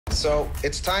So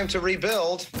it's time to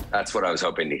rebuild. That's what I was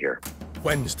hoping to hear.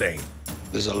 Wednesday.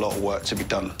 There's a lot of work to be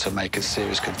done to make us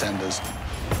serious contenders.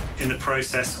 In the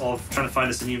process of trying to find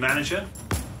us a new manager.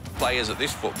 Players at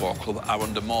this football club are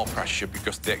under more pressure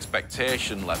because the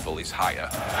expectation level is higher.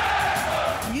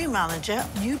 New manager,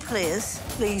 new players.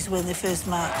 Please win the first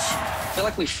match. I feel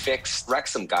like we fixed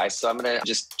Wrexham, guys, so I'm going to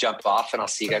just jump off and I'll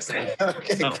see you guys then.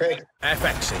 Okay, great.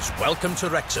 FX's Welcome to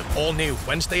Wrexham. All new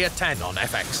Wednesday at 10 on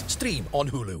FX. Stream on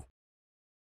Hulu.